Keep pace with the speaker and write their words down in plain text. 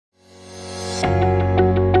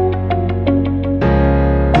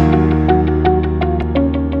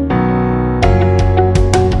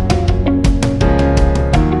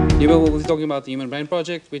talking about the Human Brain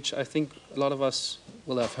Project, which I think a lot of us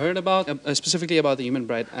will have heard about, specifically about the Human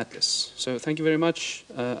Brain Atlas. So thank you very much.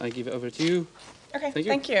 I give it over to you. Okay,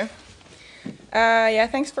 thank you. Yeah,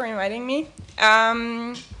 thanks for inviting me.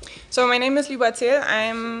 So my name is Lyuba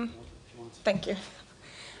Zehl. Thank you.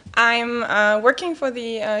 I'm working for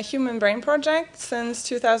the Human Brain Project since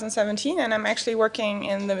 2017, and I'm actually working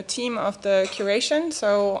in the team of the curation.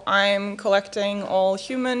 So I'm collecting all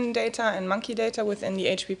human data and monkey data within the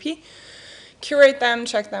HPP, curate them,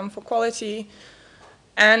 check them for quality,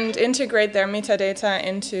 and integrate their metadata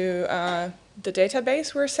into the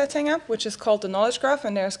database we're setting up, which is called the Knowledge Graph,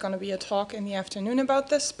 and there's going to be a talk in the afternoon about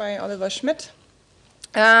this by Oliver Schmidt.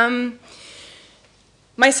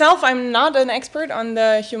 Myself, I'm not an expert on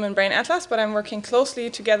the Human Brain Atlas, but I'm working closely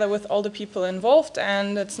together with all the people involved,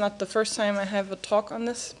 and it's not the first time I have a talk on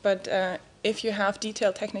this, but if you have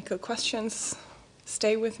detailed technical questions,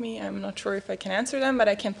 stay with me. I'm not sure if I can answer them, but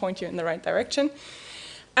I can point you in the right direction.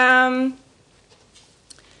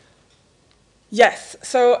 Yes,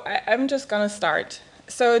 so I'm just going to start.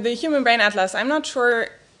 So the Human Brain Atlas, I'm not sure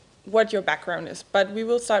what your background is, but we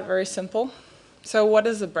will start very simple. So what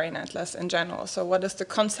is a brain atlas in general? So what is the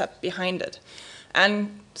concept behind it?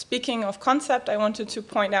 And speaking of concept, I wanted to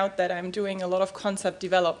point out that I'm doing a lot of concept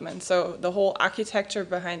development. So the whole architecture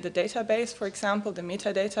behind the database, for example, the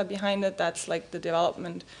metadata behind it, that's like the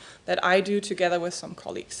development that I do together with some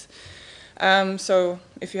colleagues. So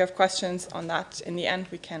if you have questions on that, in the end,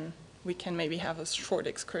 we can maybe have a short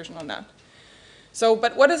excursion on that. So,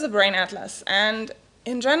 but what is a brain atlas? And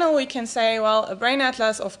in general, we can say, well, a brain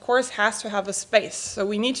atlas, of course, has to have a space. So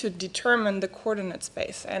we need to determine the coordinate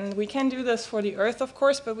space. And we can do this for the Earth, of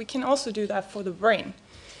course, but we can also do that for the brain.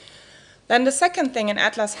 Then the second thing an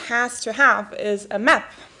atlas has to have is a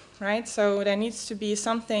map, right? So there needs to be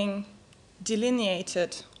something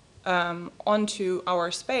delineated onto our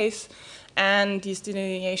space. And these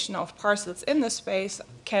delineation of parcels in the space,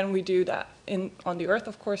 can we do that on the Earth,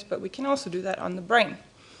 of course, but we can also do that on the brain.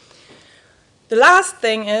 The last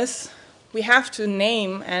thing is we have to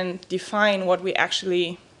name and define what we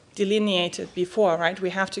actually delineated before, right?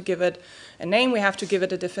 We have to give it a name, we have to give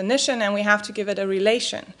it a definition, and we have to give it a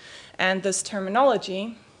relation. And this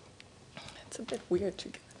terminology, it's a bit weird to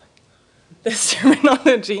get this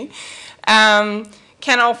terminology,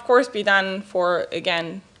 can of course be done for,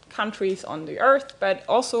 again, countries on the Earth, but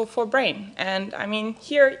also for brain. And I mean,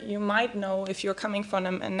 here you might know, if you're coming from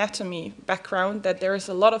an anatomy background, that there is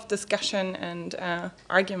a lot of discussion and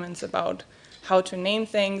arguments about how to name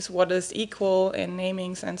things, what is equal in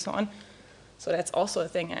namings, and so on. So that's also a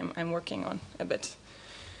thing I'm working on a bit.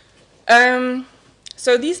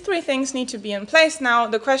 So these three things need to be in place. Now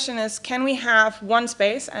the question is, can we have one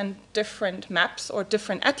space and different maps or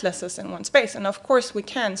different atlases in one space? And of course we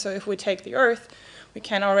can. So if we take the Earth, we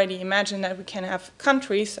can already imagine that we can have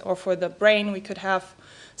countries, or for the brain, we could have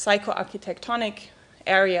psychoarchitectonic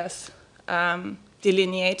areas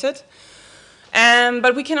delineated.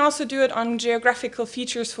 But we can also do it on geographical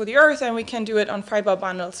features for the Earth, and we can do it on fiber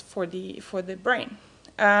bundles for the brain.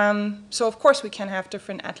 So of course we can have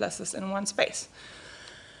different atlases in one space.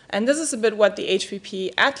 And this is a bit what the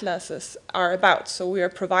HPP atlases are about. So we are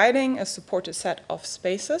providing a supported set of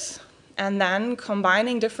spaces, and then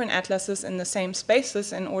combining different atlases in the same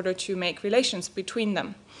spaces in order to make relations between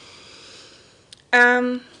them.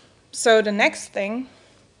 So the next thing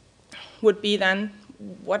would be then,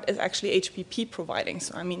 what is actually HPP providing?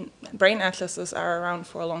 So I mean, brain atlases are around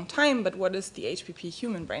for a long time, but what is the HPP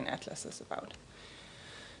Human Brain Atlases about?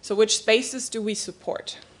 So which spaces do we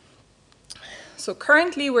support? So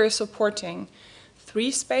currently we're supporting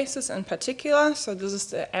 3 spaces in particular. So this is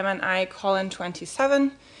the MNI colon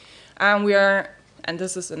 27. And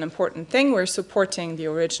this is an important thing, we're supporting the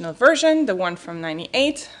original version, the one from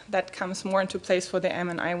 98. That comes more into place for the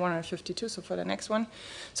MNI 152, so for the next one.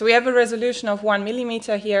 So we have a resolution of 1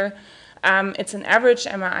 millimeter here. It's an average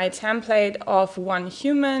MRI template of one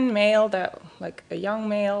human male, like a young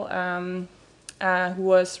male, who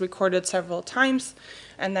was recorded several times,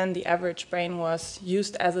 and then the average brain was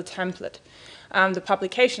used as a template. The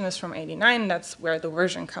publication is from '89, that's where the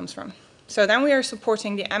version comes from. So then we are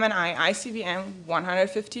supporting the MNI ICBM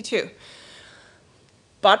 152,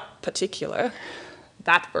 but particular,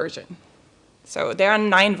 that version. So there are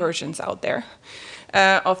 9 versions out there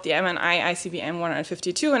of the MNI ICBM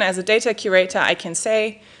 152, and as a data curator, I can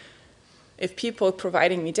say, if people are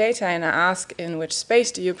providing me data and I ask in which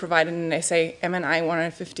space do you provide it, and they say MNI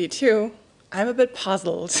 152, I'm a bit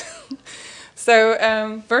puzzled.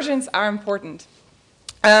 So versions are important.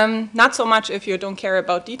 Not so much if you don't care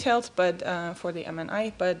about details, but for the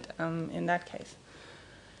MNI, but in that case.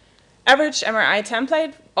 average MRI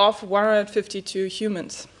template of 152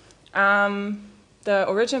 humans. The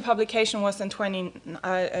original publication was in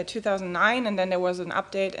 2009, and then there was an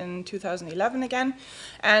update in 2011 again.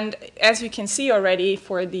 And as you can see already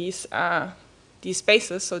for these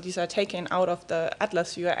spaces, so these are taken out of the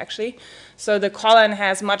Atlas viewer actually, so the colon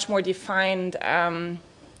has much more defined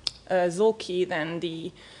Zehl key than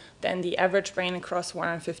the average brain across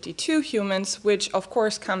 152 humans, which of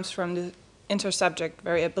course comes from the intersubject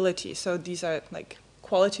variability. So these are like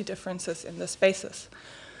quality differences in the spaces.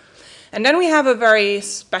 And then we have a very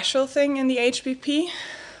special thing in the HBP.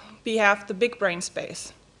 We have the big brain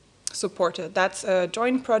space supported. That's a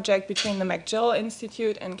joint project between the McGill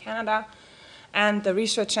Institute in Canada and the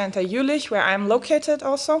Research Center Jülich, where I'm located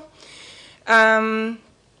also. We're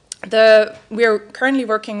currently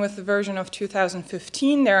working with the version of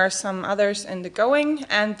 2015. There are some others in the going,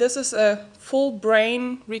 and this is a full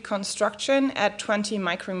brain reconstruction at 20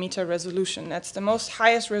 micrometer resolution. That's the most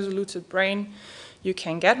highest resoluted brain you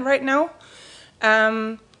can get right now.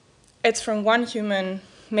 It's from one human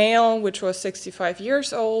male, which was 65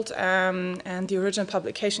 years old, and the original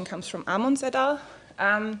publication comes from Amons et al.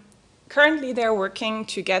 Currently, they're working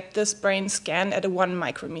to get this brain scanned at a 1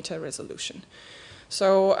 micrometer resolution.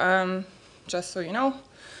 So just so you know,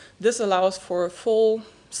 this allows for full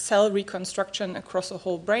cell reconstruction across the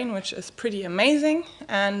whole brain, which is pretty amazing.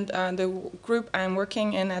 And the group I'm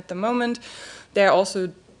working in at the moment, they're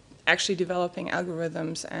also actually developing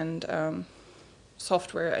algorithms and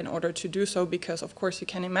software in order to do so, because of course you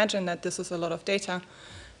can imagine that this is a lot of data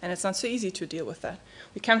and it's not so easy to deal with that.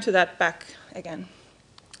 We come to that back again.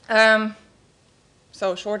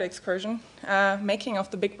 So short excursion, making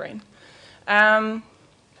of the big brain.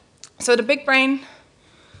 So the big brain,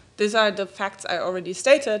 these are the facts I already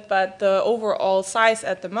stated, but the overall size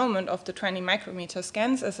at the moment of the 20 micrometer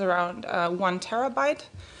scans is around 1 terabyte.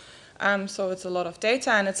 So it's a lot of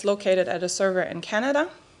data, and it's located at a server in Canada.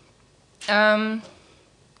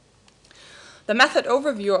 The method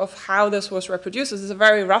overview of how this was reproduced is a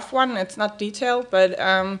very rough one. It's not detailed, but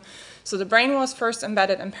so the brain was first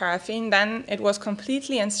embedded in paraffin, then it was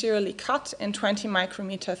completely and serially cut in 20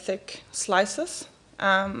 micrometer thick slices.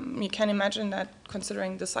 You can imagine that,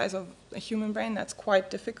 considering the size of a human brain, that's quite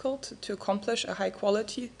difficult to accomplish a high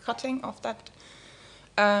quality cutting of that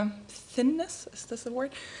thinness. Is this a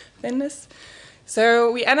word? Thinness.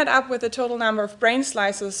 So we ended up with a total number of brain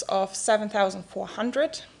slices of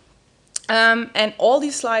 7,400. And all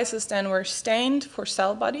these slices then were stained for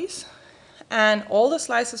cell bodies. And all the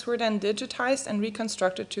slices were then digitized and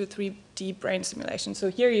reconstructed to a 3D brain simulation. So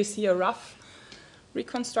here you see a rough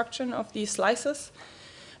reconstruction of these slices.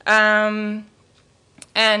 And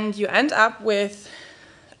you end up with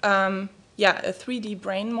a 3D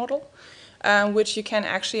brain model, which you can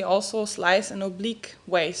actually also slice in oblique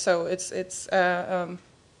way. So it's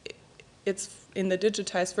in the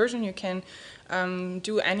digitized version. You can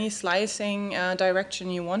do any slicing direction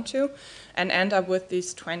you want to, and end up with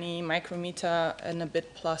this 20 micrometer and a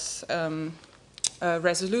bit plus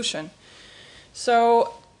resolution.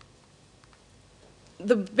 So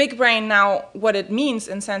the big brain now, what it means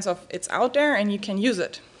in sense of it's out there and you can use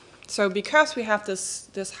it. So because we have this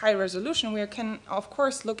high resolution, we can of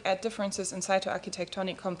course look at differences in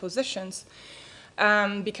cytoarchitectonic compositions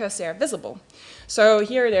because they are visible. So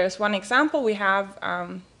here there's one example. We have,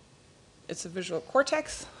 it's a visual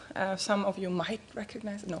cortex. Some of you might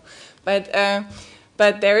recognize it, no. But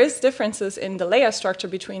there is differences in the layer structure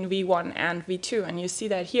between V1 and V2, and you see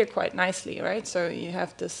that here quite nicely, right? So you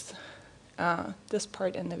have this this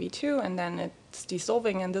part in the V2, and then it's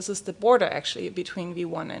dissolving, and this is the border actually between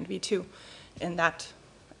V1 and V2 in that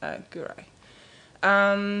Gurai.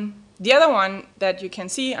 The other one that you can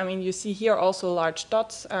see, I mean, you see here also large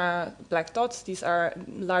dots, black dots. These are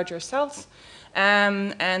larger cells.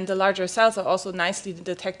 And the larger cells are also nicely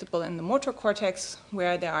detectable in the motor cortex,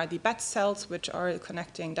 where there are the BAT cells, which are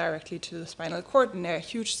connecting directly to the spinal cord, and they're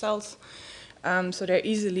huge cells. So they're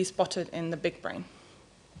easily spotted in the big brain.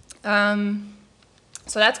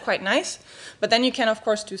 So that's quite nice. But then you can, of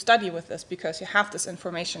course, do study with this because you have this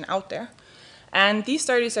information out there. And these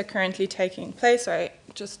studies are currently taking place. I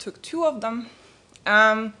just took 2 of them.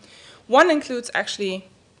 One includes actually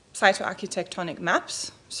cytoarchitectonic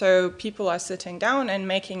maps. So people are sitting down and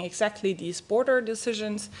making exactly these border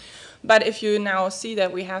decisions. But if you now see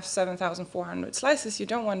that we have 7,400 slices, you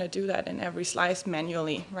don't want to do that in every slice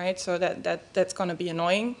manually, right? So that's going to be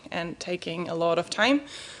annoying and taking a lot of time,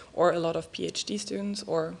 or a lot of PhD students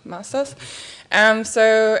or masters.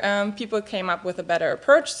 So people came up with a better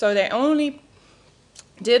approach. So they only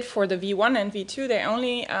did, for the V1 and V2, they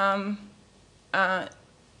only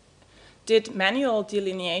did manual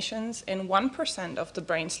delineations in 1% of the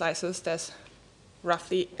brain slices that's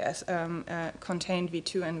roughly contained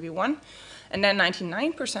V2 and V1. And then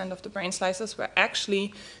 99% of the brain slices were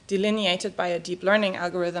actually delineated by a deep learning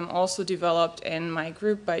algorithm also developed in my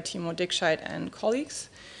group by Timo Dickscheid and colleagues.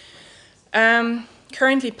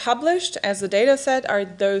 Currently published as a data set are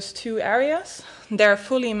those two areas. They're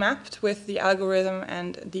fully mapped with the algorithm,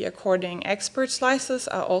 and the according expert slices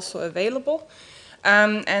are also available.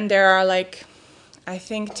 And there are like, I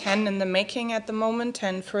think 10 in the making at the moment,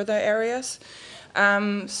 10 further areas.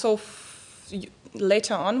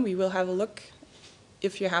 Later on we will have a look.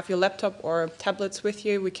 If you have your laptop or tablets with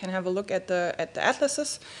you, we can have a look at the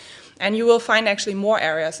atlases. And you will find actually more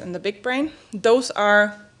areas in the big brain. Those are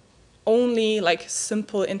only like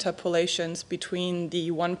simple interpolations between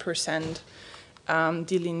the 1%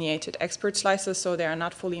 delineated expert slices, so they are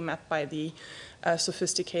not fully mapped by the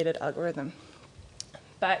sophisticated algorithm.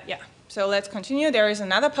 But yeah, so let's continue. There is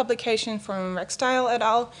another publication from Rextile et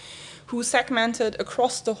al. Who segmented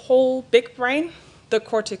across the whole big brain the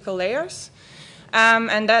cortical layers.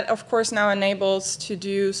 And that, of course, now enables to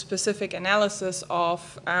do specific analysis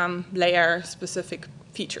of layer-specific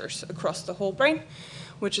features across the whole brain,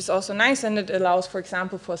 which is also nice, and it allows, for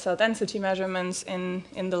example, for cell density measurements in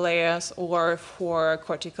the layers or for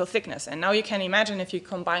cortical thickness. And now you can imagine if you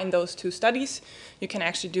combine those two studies, you can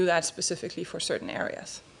actually do that specifically for certain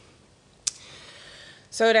areas.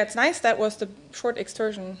 So that's nice. That was the short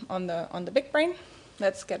excursion on the big brain.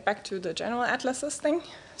 Let's get back to the general atlases thing.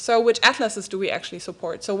 So which atlases do we actually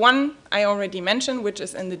support? So one I already mentioned, which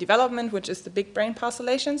is in the development, which is the big brain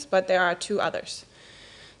parcellations, but there are two others.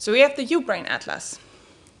 So we have the U-Brain Atlas.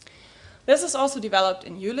 This is also developed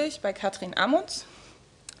in Jülich by Katrin Amunds,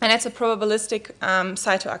 and it's a probabilistic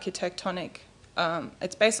cytoarchitectonic,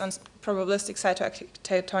 it's based on probabilistic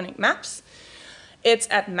cytoarchitectonic maps. It's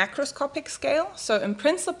at macroscopic scale, so in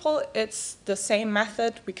principle it's the same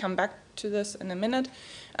method, we come back to this in a minute,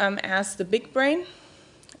 as the big brain,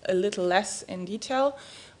 a little less in detail,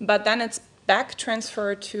 but then it's back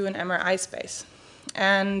transferred to an MRI space.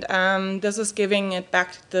 And this is giving it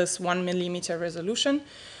back this 1 millimeter resolution.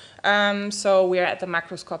 So we're at the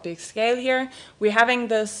macroscopic scale here. We're having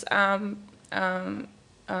this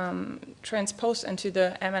transposed into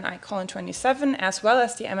the MNI colon 27 as well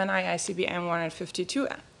as the MNI ICBM 152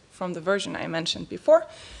 from the version I mentioned before.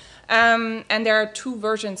 And there are two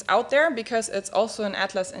versions out there because it's also an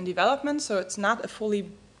atlas in development, so it's not a fully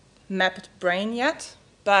mapped brain yet,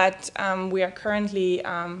 but we are currently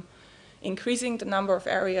increasing the number of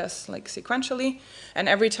areas like sequentially, and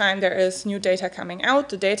every time there is new data coming out,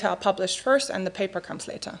 the data are published first and the paper comes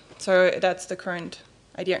later. So that's the current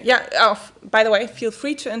idea. Yeah, by the way, feel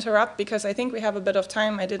free to interrupt because I think we have a bit of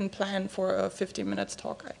time. I didn't plan for a 50 minutes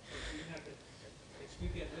talk.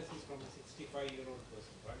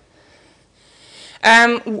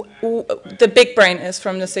 The big brain is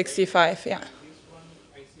from the 65, yeah.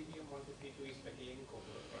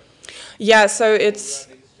 Yeah, so it's...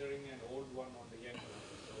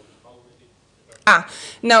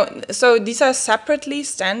 No, so these are separately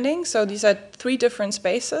standing, so these are three different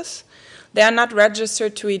spaces. They are not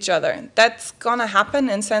registered to each other. That's gonna happen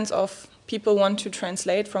in sense of people want to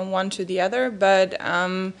translate from one to the other, but,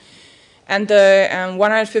 and the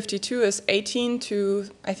 152 is 18 to,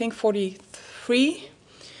 I think, 43.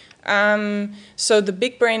 So the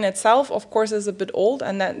big brain itself, of course, is a bit old,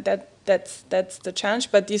 and that's the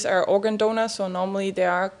challenge, but these are organ donors, so normally they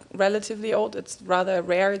are relatively old. It's rather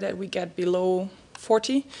rare that we get below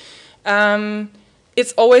 40.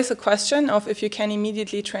 It's always a question of if you can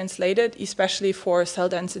immediately translate it, especially for cell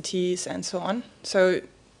densities and so on. So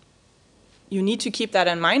you need to keep that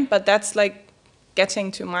in mind, but that's like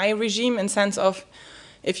getting to my regime in sense of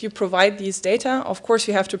if you provide these data, of course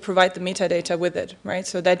you have to provide the metadata with it, right?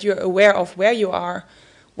 So that you're aware of where you are,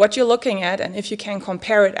 what you're looking at, and if you can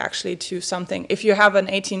compare it actually to something. If you have an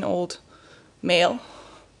 18-year-old male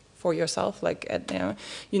for yourself, like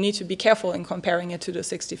you need to be careful in comparing it to the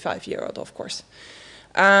 65-year-old, of course.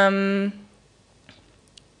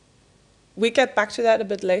 We get back to that a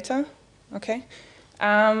bit later, okay?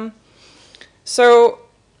 So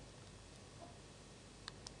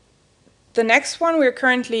the next one we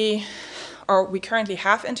currently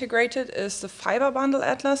have integrated is the fiber bundle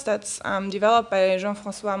atlas that's developed by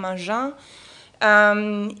Jean-François Mangin.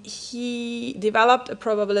 He developed a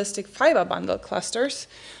probabilistic fiber bundle clusters,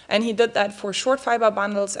 and he did that for short fiber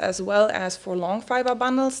bundles as well as for long fiber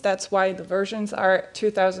bundles. That's why the versions are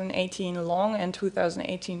 2018 long and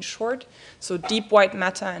 2018 short, so deep white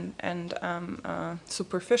matter and,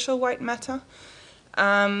 superficial white matter.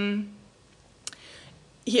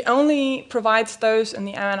 he only provides those in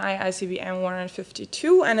the MNI ICBM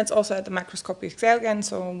 152, and it's also at the macroscopic scale again,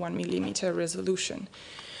 so 1 millimeter resolution.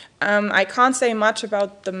 I can't say much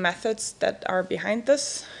about the methods that are behind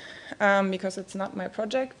this, because it's not my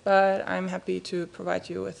project, but I'm happy to provide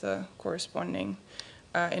you with the corresponding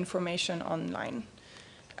information online.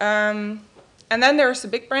 And then there's the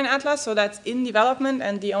Big Brain Atlas, so that's in development,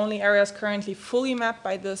 and the only areas currently fully mapped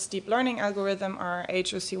by this deep learning algorithm are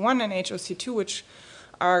HOC1 and HOC2, which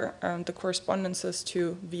are the correspondences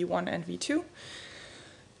to V1 and V2.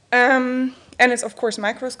 And it's of course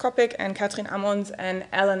microscopic, and Katrin Ammons and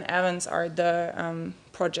Alan Evans are the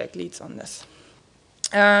project leads on this.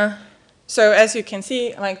 So as you can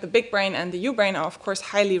see, like the big brain and the U-brain are of course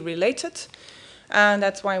highly related. And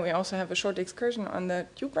that's why we also have a short excursion on the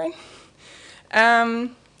U-brain.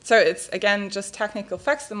 So it's again just technical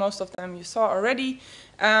facts, the most of them you saw already.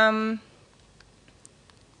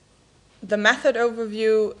 The method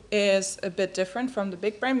overview is a bit different from the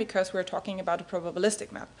big brain because we're talking about a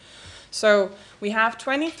probabilistic map. So we have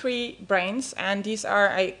 23 brains, and these are,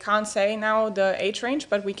 I can't say now the age range,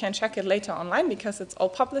 but we can check it later online because it's all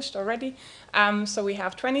published already. So we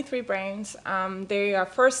have 23 brains. They are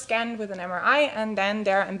first scanned with an MRI, and then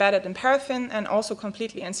they're embedded in paraffin and also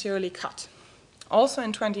completely and serially cut, also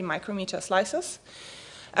in 20 micrometer slices.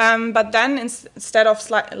 But then instead of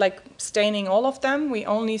staining all of them, we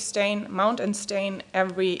only mount and stain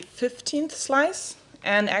every 15th slice.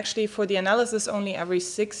 And actually for the analysis, only every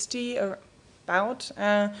 60 or about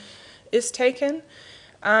is taken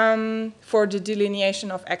for the delineation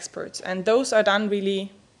of experts. And those are done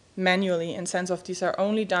really manually, in sense of these are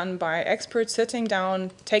only done by experts sitting down,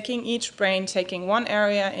 taking each brain, taking one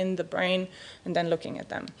area in the brain, and then looking at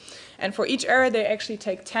them. And for each area, they actually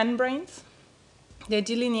take 10 brains. They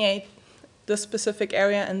delineate the specific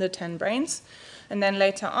area in the 10 brains. And then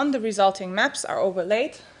later on, the resulting maps are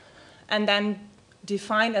overlaid and then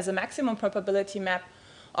defined as a maximum probability map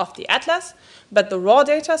of the atlas. But the raw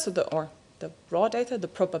data, the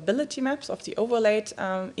probability maps of the overlaid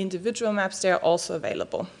individual maps, they are also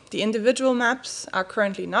available. The individual maps are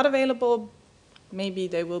currently not available. Maybe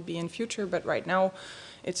they will be in future, but right now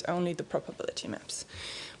it's only the probability maps.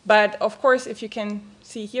 But of course, if you can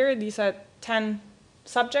see here, these are 10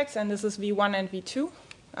 subjects, and this is V1 and V2.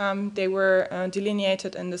 They were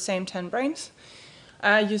delineated in the same 10 brains.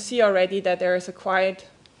 You see already that there is a quite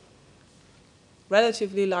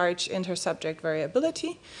relatively large inter-subject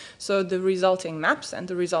variability. So the resulting maps and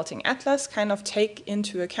the resulting atlas kind of take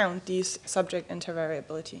into account these subject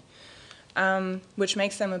intervariability, which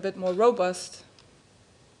makes them a bit more robust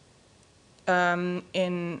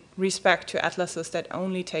in respect to atlases that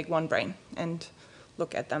only take one brain and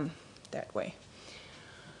look at them that way.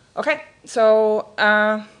 Okay, so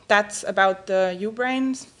that's about the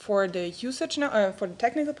U-brains for the usage note, for the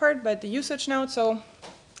technical part, but the usage note. So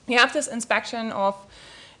you have this inspection of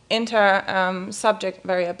inter-subject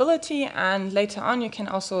variability, and later on you can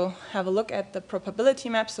also have a look at the probability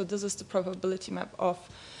map. So this is the probability map of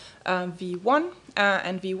V1,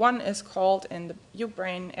 and V1 is called in the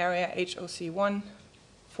U-brain area HOC1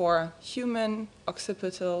 for human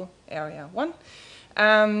occipital area 1.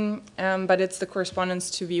 But it's the correspondence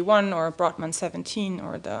to V1 or Brodmann 17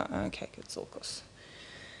 or the Kekut-Sulcus.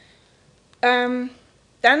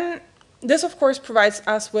 Then this, of course, provides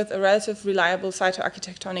us with a relatively reliable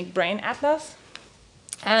cytoarchitectonic brain atlas.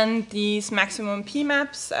 And these maximum P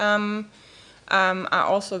maps are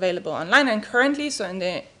also available online. And currently, so in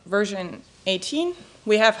the version 18,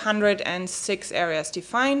 we have 106 areas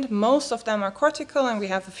defined. Most of them are cortical, and we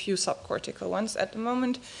have a few subcortical ones at the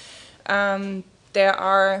moment. There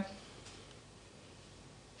are,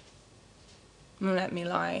 let me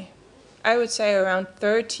lie, I would say around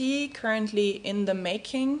 30 currently in the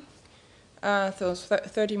making, those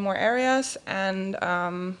 30 more areas, and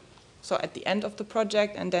so at the end of the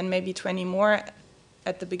project, and then maybe 20 more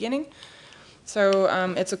at the beginning. So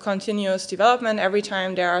it's a continuous development. Every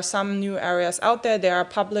time there are some new areas out there, they are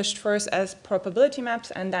published first as probability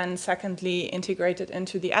maps, and then secondly integrated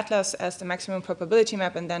into the atlas as the maximum probability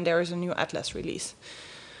map, and then there is a new atlas release.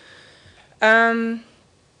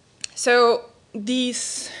 So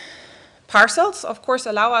these parcels, of course,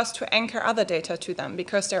 allow us to anchor other data to them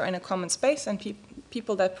because they're in a common space, and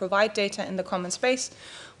people that provide data in the common space,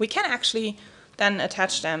 we can actually then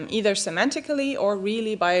attach them either semantically or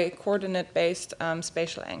really by coordinate-based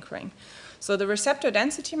spatial anchoring. So the receptor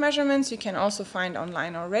density measurements you can also find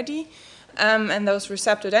online already, and those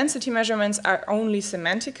receptor density measurements are only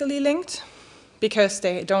semantically linked, because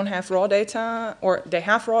they don't have raw data, or they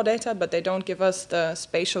have raw data, but they don't give us the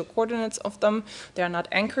spatial coordinates of them. They are not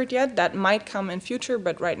anchored yet. That might come in future,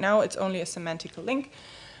 but right now it's only a semantical link.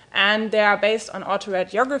 And they are based on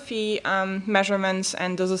autoradiography measurements,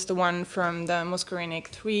 and this is the one from the muscarinic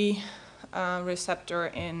 3 receptor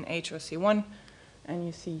in HOC1. And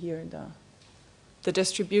you see here the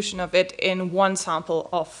distribution of it in one sample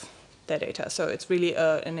of the data. So it's really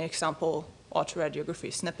an example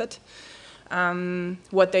autoradiography snippet.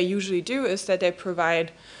 What they usually do is that they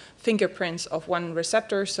provide fingerprints of one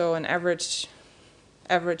receptor, so an average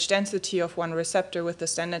density of one receptor with the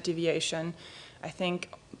standard deviation, I think,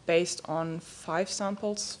 based on 5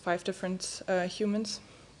 samples, 5 different humans.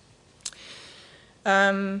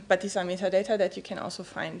 But these are metadata that you can also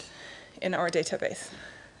find in our database.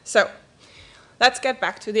 So let's get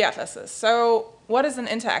back to the atlases. So what is an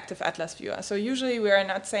interactive atlas viewer? So usually we are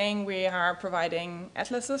not saying we are providing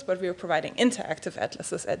atlases, but we are providing interactive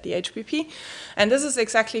atlases at the HPP. And this is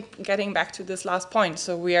exactly getting back to this last point.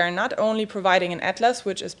 So we are not only providing an atlas,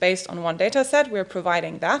 which is based on one data set, we're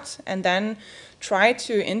providing that, and then try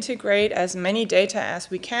to integrate as many data as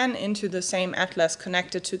we can into the same atlas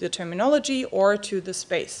connected to the terminology or to the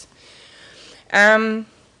space.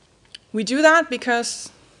 We do that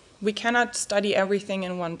because we cannot study everything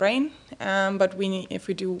in one brain, but if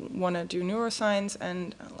we do want to do neuroscience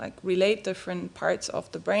and like relate different parts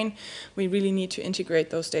of the brain, we really need to integrate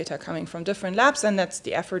those data coming from different labs, and that's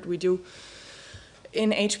the effort we do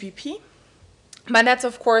in HPP. But that's,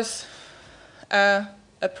 of course, a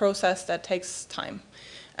process that takes time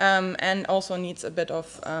and also needs a bit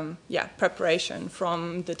of preparation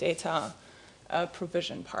from the data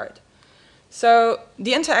provision part. So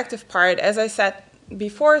the interactive part, as I said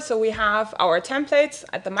before, so we have our templates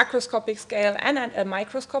at the macroscopic scale and at a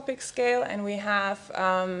microscopic scale, and we have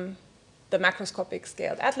the macroscopic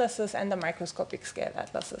scaled atlases and the microscopic scaled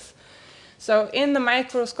atlases. So in the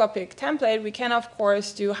microscopic template, we can, of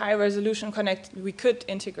course, do high-resolution we could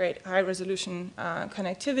integrate high-resolution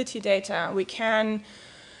connectivity data. We can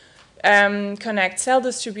connect cell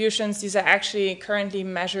distributions. These are actually currently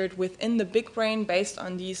measured within the big brain based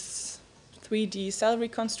on these 3D cell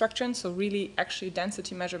reconstructions, so really actually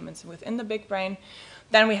density measurements within the big brain.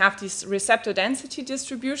 Then we have these receptor density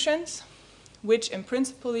distributions, which in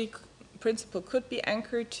principle could be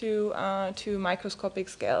anchored to microscopic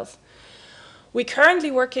scales. We're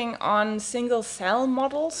currently working on single cell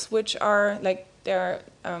models, which are like they're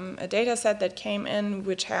a data set that came in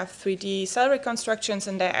which have 3D cell reconstructions,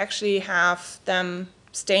 and they actually have them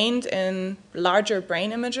stained in larger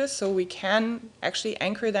brain images, so we can actually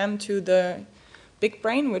anchor them to the big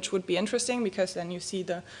brain, which would be interesting because then you see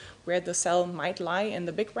where the cell might lie in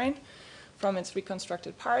the big brain from its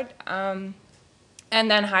reconstructed part. And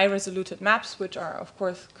then high-resoluted maps, which are, of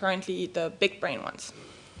course, currently the big brain ones.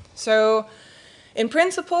 So in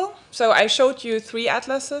principle, so I showed you 3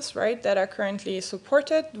 atlases, right, that are currently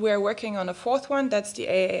supported. We're working on a 4th one, that's the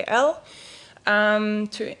AAL.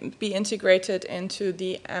 To be integrated into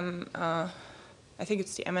the I think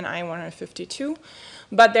it's the MNI 152.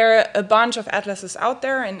 But there are a bunch of atlases out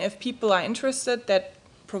there, and if people are interested that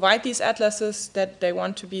provide these atlases that they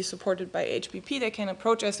want to be supported by HPP, they can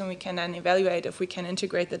approach us and we can then evaluate if we can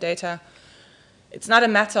integrate the data. It's not a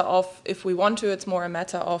matter of if we want to, it's more a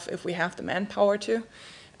matter of if we have the manpower to.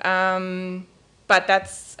 But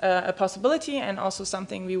that's a possibility and also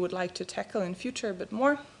something we would like to tackle in future a bit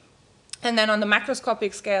more. And then on the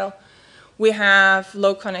macroscopic scale, we have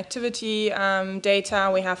low connectivity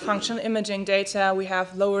data, we have functional imaging data, we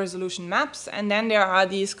have low resolution maps, and then there are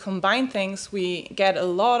these combined things. We get a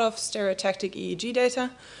lot of stereotactic EEG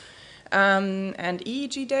data and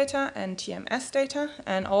EEG data and TMS data,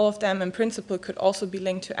 and all of them in principle could also be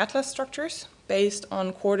linked to atlas structures based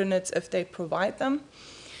on coordinates if they provide them.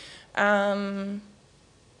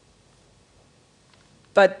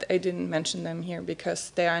 But I didn't mention them here because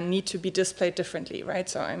they need to be displayed differently, right?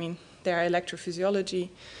 So, I mean, they are electrophysiology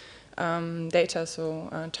data,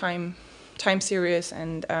 so time series,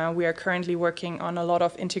 and we are currently working on a lot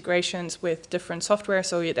of integrations with different software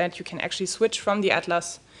so that you can actually switch from the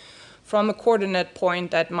atlas from a coordinate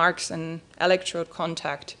point that marks an electrode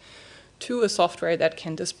contact to a software that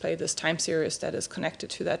can display this time series that is connected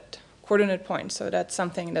to that coordinate point. So that's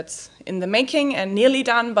something that's in the making and nearly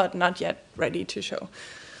done, but not yet ready to show.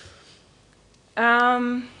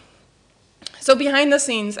 So behind the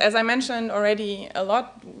scenes, as I mentioned already a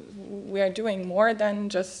lot, we are doing more than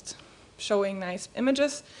just showing nice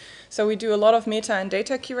images. So we do a lot of metadata and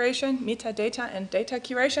data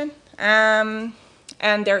curation.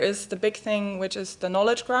 And there is the big thing, which is the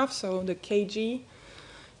knowledge graph, so the KG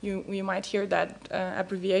You might hear that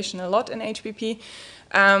abbreviation a lot in HPP,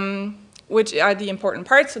 which are the important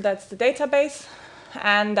parts. So that's the database,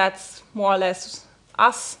 and that's more or less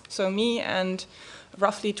us, so me and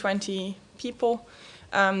roughly 20 people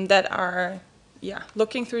that are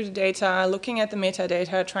looking through the data, looking at the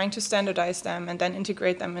metadata, trying to standardize them, and then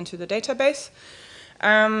integrate them into the database.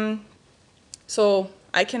 So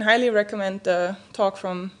I can highly recommend the talk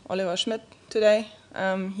from Oliver Schmidt today.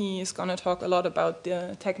 He is going to talk a lot about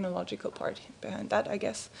the technological part behind that, I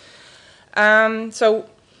guess. So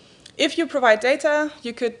if you provide data,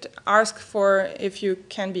 you could ask for if you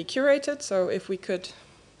can be curated, so if we could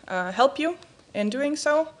help you in doing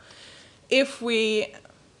so. If we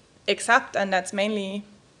accept, and that's mainly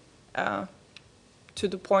to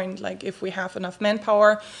the point, like if we have enough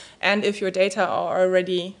manpower, and if your data are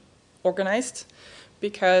already organized,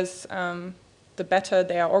 because the better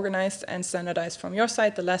they are organized and standardized from your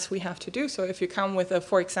side, the less we have to do. So if you come with a,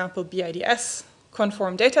 for example, BIDS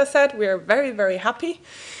conform data set, we are very, very happy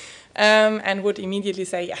and would immediately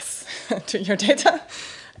say yes to your data.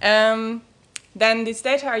 Then these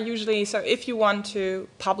data are usually, so if you want to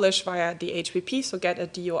publish via the HPP, so get a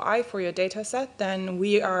DOI for your data set, then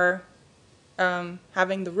we are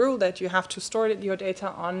having the rule that you have to store your data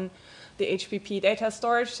on the HPP data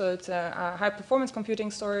storage. So it's a high performance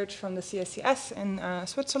computing storage from the CSCS in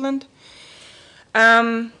Switzerland.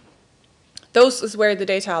 Those is where the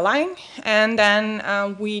data are lying, and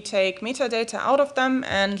then we take metadata out of them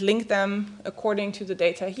and link them according to the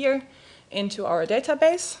data here into our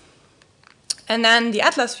database. And then the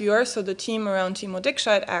Atlas viewer, so the team around Timo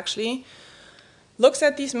Dickscheid actually looks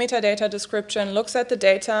at these metadata description, looks at the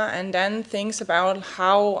data, and then thinks about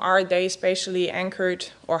how are they spatially anchored,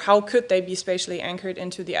 or how could they be spatially anchored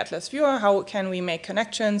into the Atlas viewer, how can we make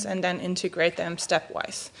connections, and then integrate them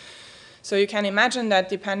stepwise. So you can imagine that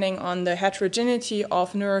depending on the heterogeneity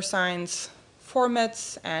of neuroscience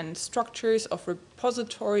formats and structures of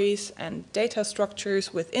repositories and data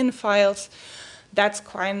structures within files, that's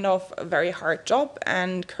kind of a very hard job,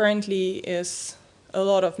 and currently is a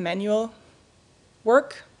lot of manual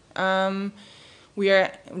work. We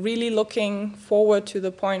are really looking forward to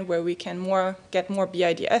the point where we can get more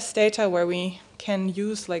BIDS data, where we can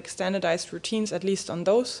use like standardized routines, at least on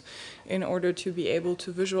those, in order to be able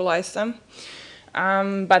to visualize them.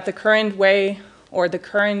 But the current way, or the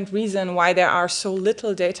current reason why there are so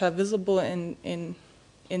little data visible in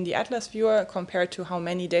the Atlas viewer compared to how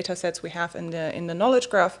many data sets we have in the knowledge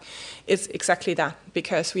graph is exactly that,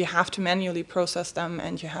 because we have to manually process them,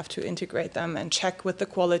 and you have to integrate them and check with the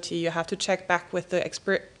quality. You have to check back with the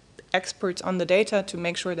experts on the data to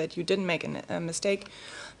make sure that you didn't make a mistake.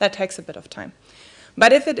 That takes a bit of time.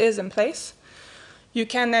 But if it is in place, you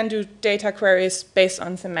can then do data queries based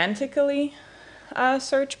on semantically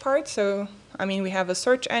search part. So, I mean, we have a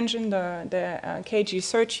search engine, the KG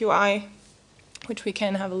Search UI, which we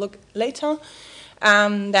can have a look later,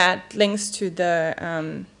 that links to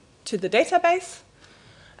the database.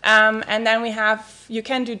 And then you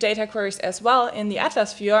can do data queries as well in the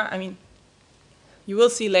Atlas viewer. I mean, you will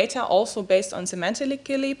see later also based on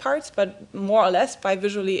semantically parts, but more or less by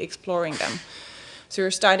visually exploring them. So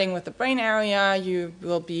you're starting with the brain area, you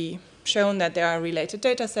will be shown that there are related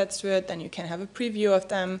data sets to it, then you can have a preview of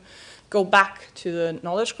them, go back to the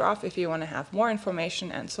knowledge graph if you want to have more information,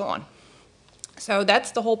 and so on. So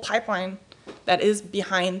that's the whole pipeline that is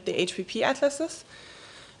behind the HPP atlases,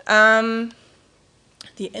 the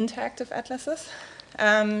interactive atlases.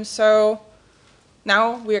 So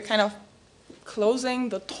now we're kind of closing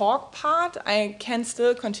the talk part. I can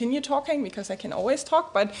still continue talking because I can always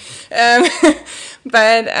talk, but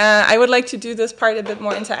I would like to do this part a bit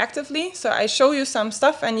more interactively. So I show you some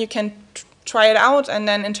stuff, and you can try it out and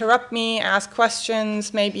then interrupt me, ask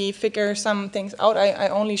questions, maybe figure some things out. I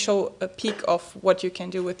only show a peek of what you can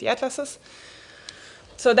do with the atlases.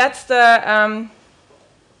 So that's the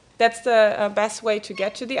best way to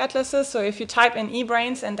get to the atlases. So if you type in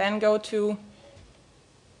eBrains and then go to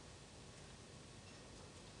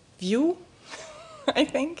view, I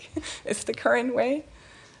think is the current way.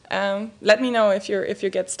 Let me know if you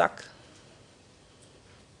get stuck,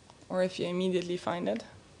 or if you immediately find it.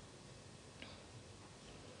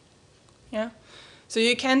 Yeah, so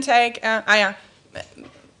you can take, yeah,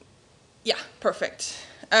 perfect.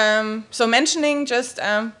 So mentioning just,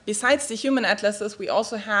 besides the human atlases, we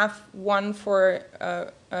also have one for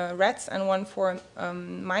rats and one for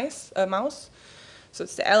mouse. So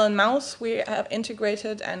it's the Allen mouse we have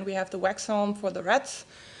integrated, and we have the Waxholm for the rats.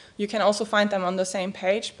 You can also find them on the same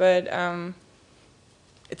page, but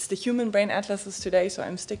it's the human brain atlases today, so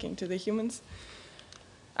I'm sticking to the humans.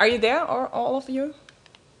 Are you there, or all of you?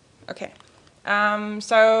 Okay.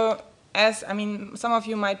 So as, I mean, some of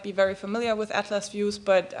you might be very familiar with atlas views,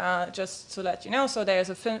 but just to let you know, so there's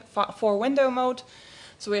a 4-window mode.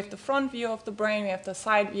 So we have the front view of the brain, we have the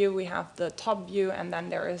side view, we have the top view, and then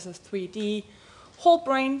there is a 3D whole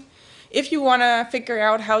brain. If you want to figure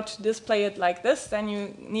out how to display it like this, then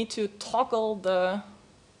you need to toggle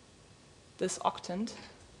this octant.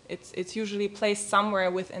 It's usually placed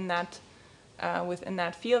somewhere within that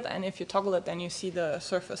field, and if you toggle it, then you see the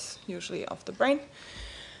surface usually of the brain.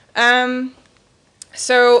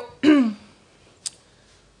 So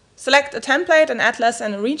select a template, an atlas,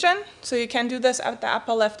 and a region. So you can do this at the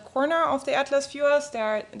upper left corner of the atlas viewers.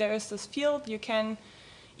 There is this field. You can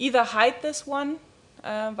either hide this one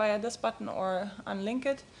via this button or unlink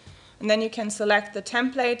it. And then you can select the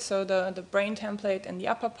template, so the brain template in the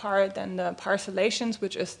upper part, and the parcellations,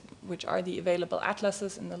 which are the available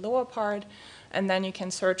atlases in the lower part. And then you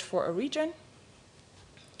can search for a region.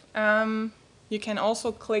 You can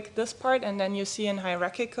also click this part, and then you see a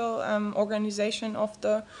hierarchical organization of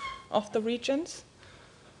the regions.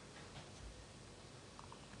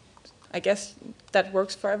 I guess that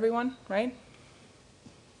works for everyone, right?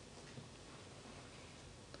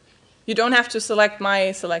 You don't have to select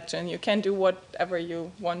my selection. You can do whatever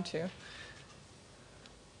you want to.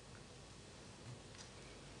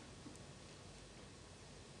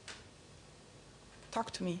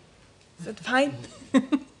 Talk to me. Is it fine?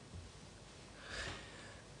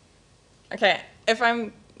 Okay, if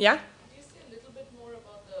I'm, yeah? Could you say a little bit more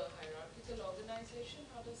about the hierarchical organization?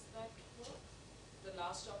 How does that work? The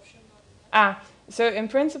last option on that? So in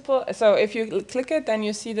principle, so if you click it, then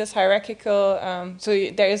you see this hierarchical,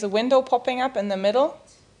 there is a window popping up in the middle.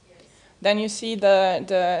 Yes. Then you see the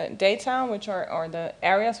data, or the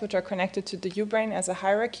areas which are connected to the U-brain as a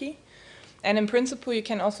hierarchy. And in principle, you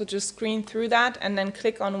can also just screen through that and then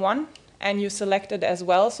click on one, and you select it as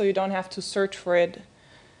well, so you don't have to search for it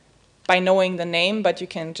by knowing the name, but you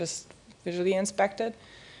can just visually inspect it.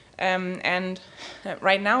 And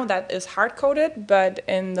right now that is hard-coded, but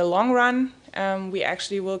in the long run, we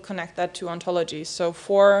actually will connect that to ontologies. So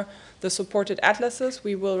for the supported atlases,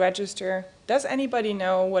 we will register. Does anybody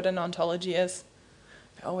know what an ontology is?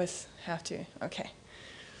 I always have to. Okay.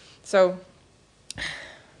 So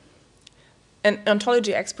an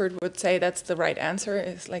ontology expert would say that's the right answer.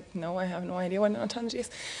 It's like, no, I have no idea what an ontology is.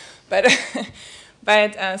 But,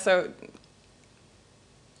 so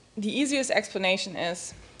the easiest explanation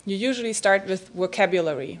is you usually start with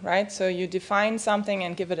vocabulary, right? So you define something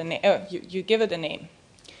and give it a name. You give it a name.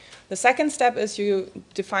 The second step is you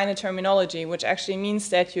define a terminology, which actually means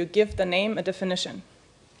that you give the name a definition,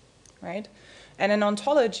 right? And an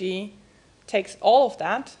ontology takes all of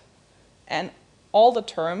that and all the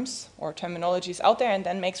terms or terminologies out there and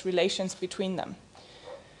then makes relations between them.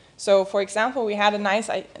 So, for example, we had a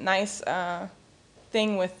nice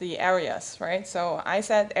thing with the areas, right? So I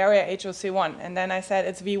said area HOC1, and then I said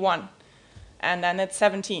it's V1, and then it's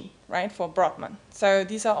 17, right, for Brodmann. So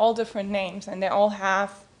these are all different names, and they all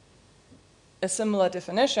have a similar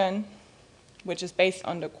definition, which is based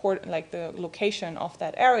on the location of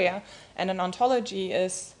that area, and an ontology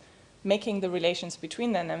is making the relations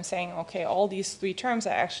between them and saying, okay, all these three terms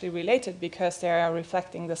are actually related because they are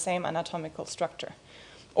reflecting the same anatomical structure,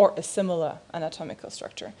 or a similar anatomical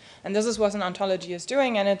structure. And this is what an ontology is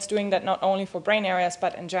doing, and it's doing that not only for brain areas,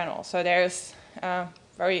 but in general. So there's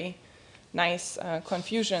very nice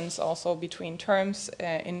confusions also between terms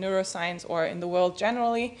in neuroscience or in the world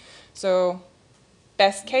generally. So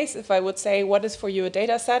best case, if I would say, what is for you a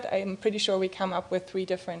data set, I'm pretty sure we come up with 3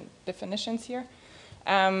 different definitions here.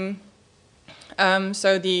 So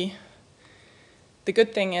the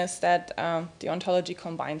good thing is that the ontology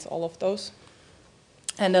combines all of those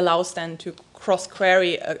and allows them to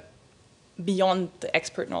cross-query beyond the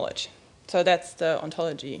expert knowledge. So that's the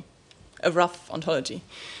ontology, a rough ontology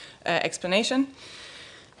explanation.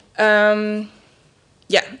 Yeah,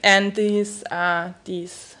 and this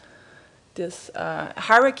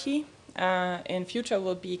hierarchy in future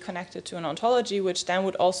will be connected to an ontology, which then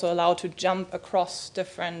would also allow to jump across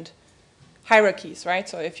different hierarchies, right?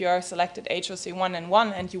 So if you are selected HOC1 and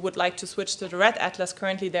 1 and you would like to switch to the red atlas,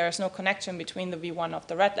 currently there is no connection between the V1 of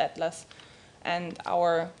the red atlas and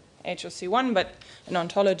our HOC1, but an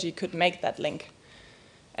ontology could make that link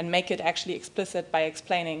and make it actually explicit by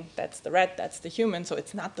explaining that's the red, that's the human, so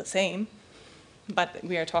it's not the same, but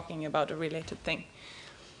we are talking about a related thing.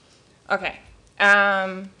 Okay.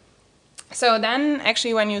 So then,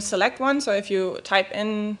 actually, when you select one, so if you type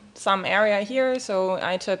in some area here, so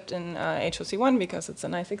I typed in HOC1 because it's a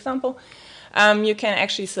nice example, you can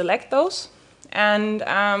actually select those. And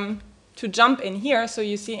to jump in here, so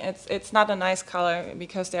you see it's not a nice color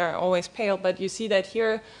because they are always pale, but you see that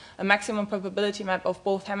here a maximum probability map of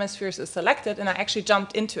both hemispheres is selected, and I actually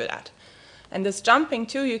jumped into that. And this jumping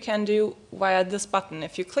too you can do via this button.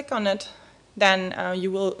 If you click on it, then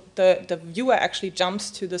the viewer actually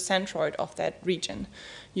jumps to the centroid of that region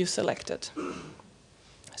you selected.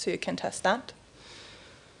 So you can test that.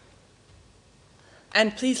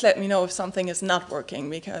 And please let me know if something is not working,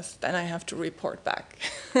 because then I have to report back.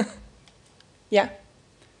 Yeah?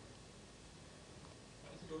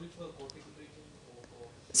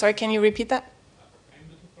 Sorry, can you repeat that? I'm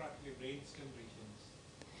looking for actually brainstem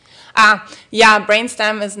regions. Yeah,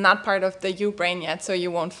 brainstem is not part of the U-brain yet, so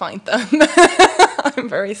you won't find them. I'm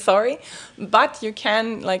very sorry. But you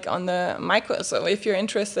can, like on the so if you're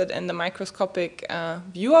interested in the microscopic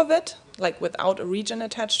view of it, like without a region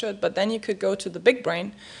attached to it, but then you could go to the big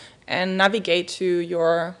brain and navigate to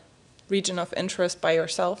your region of interest by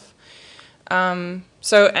yourself. And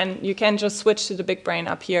you can just switch to the big brain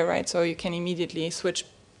up here, right? So you can immediately switch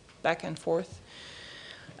back and forth.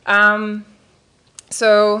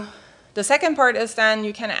 So the second part is then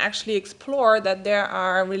you can actually explore that there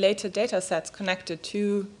are related data sets connected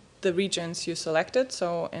to the regions you selected.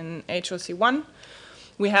 So in HOC1,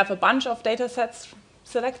 we have a bunch of data sets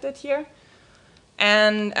selected here.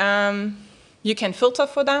 And you can filter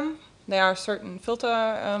for them. There are certain filter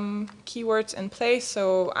keywords in place.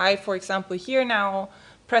 So I, for example, here now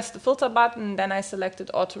press the filter button, then I selected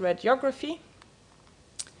autoradiography.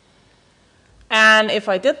 And if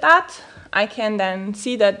I did that, I can then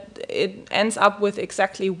see that it ends up with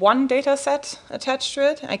exactly one data set attached to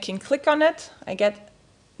it. I can click on it. I get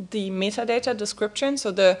the metadata description.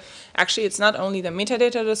 So actually, it's not only the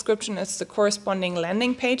metadata description, it's the corresponding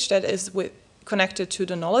landing page that is connected to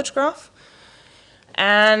the knowledge graph.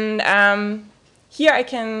 And here I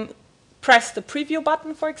can press the preview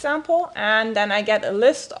button, for example, and then I get a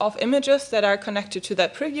list of images that are connected to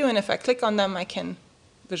that preview. And if I click on them, I can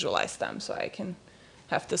visualize them. So I can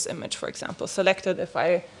have this image, for example, selected if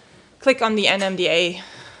I click on the NMDA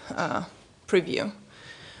preview.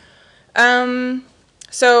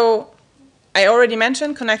 So I already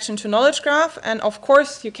mentioned connection to knowledge graph, and of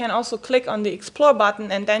course you can also click on the explore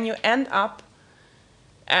button, and then you end up,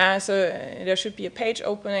 so there should be a page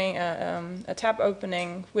opening, a tab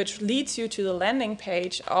opening, which leads you to the landing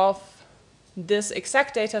page of this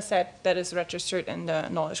exact data set that is registered in the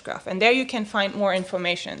knowledge graph. And there you can find more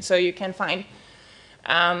information. So you can find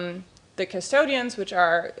the custodians, which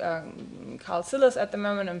are Carl Sillis at the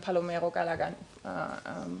moment and Palomero Gallagher,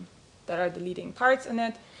 that are the leading parts in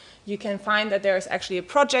it. You can find that there is actually a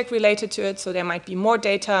project related to it, so there might be more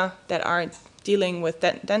data that are dealing with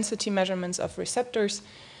density measurements of receptors.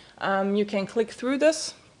 You can click through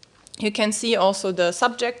this. You can see also the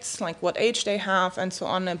subjects, like what age they have and so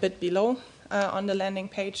on, a bit below on the landing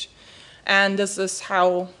page. And this is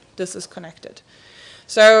how this is connected.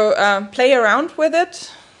 So play around with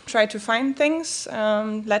it, try to find things.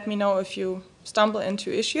 Let me know if you stumble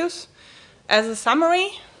into issues. As a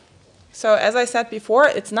summary, so as I said before,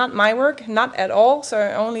 it's not my work, not at all. So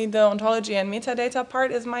only the ontology and metadata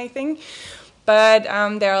part is my thing. But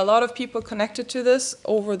there are a lot of people connected to this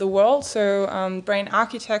over the world. So brain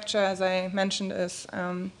architecture, as I mentioned, is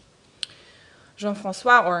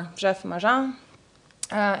Jean-François or Jeff Magin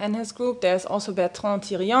and his group. There's also Bertrand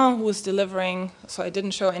Thirion, who is delivering, so I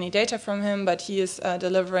didn't show any data from him, but he is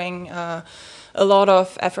delivering a lot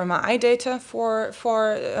of fMRI data for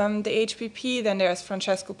the HPP. Then there's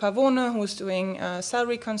Francesco Pavone, who is doing cell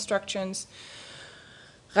reconstructions.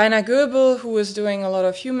 Rainer Goebel, who is doing a lot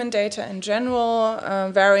of human data in general,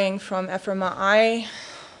 varying from fMRI,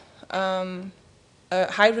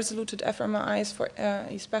 high-resoluted fMRIs for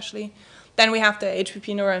especially. Then we have the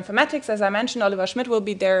HPP neuroinformatics. As I mentioned, Oliver Schmidt will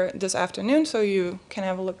be there this afternoon, so you can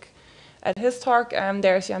have a look at his talk.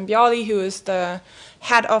 There's Jan Bjali, who is the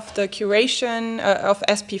head of the curation of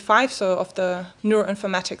SP5, so of the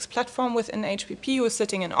neuroinformatics platform within HPP, who is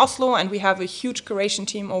sitting in Oslo, and we have a huge curation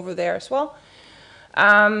team over there as well.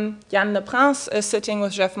 Jan Le Prince is sitting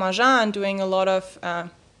with Jeff Magin and doing a lot of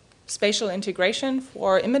spatial integration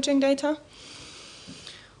for imaging data.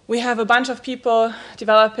 We have a bunch of people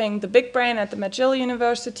developing the big brain at the McGill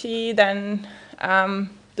University. Then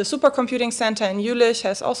the supercomputing center in Jülich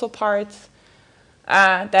has also parts.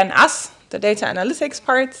 Then us, the data analytics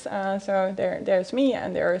parts. So there's me,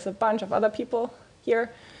 and there is a bunch of other people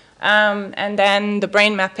here. And then the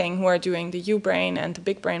brain mapping, who are doing the U-brain and the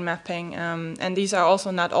big brain mapping. And these are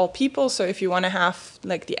also not all people. So if you want to have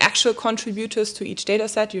like the actual contributors to each data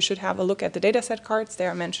set, you should have a look at the data set cards. They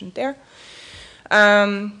are mentioned there.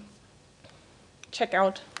 Check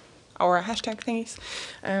out our hashtag thingies.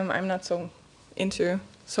 I'm not so into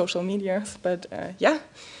social medias, but yeah.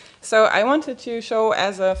 So I wanted to show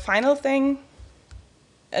as a final thing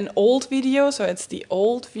an old video, so it's the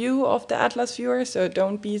old view of the Atlas viewer, so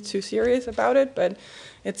don't be too serious about it, but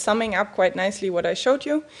it's summing up quite nicely what I showed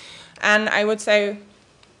you. And I would say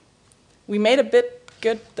we made a bit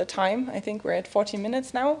good the time. I think we're at 40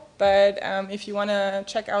 minutes now, but if you want to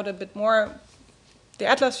check out a bit more the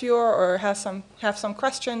Atlas viewer or have some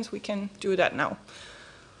questions, we can do that now.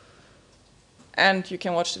 And you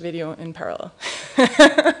can watch the video in parallel.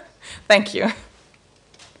 Thank you.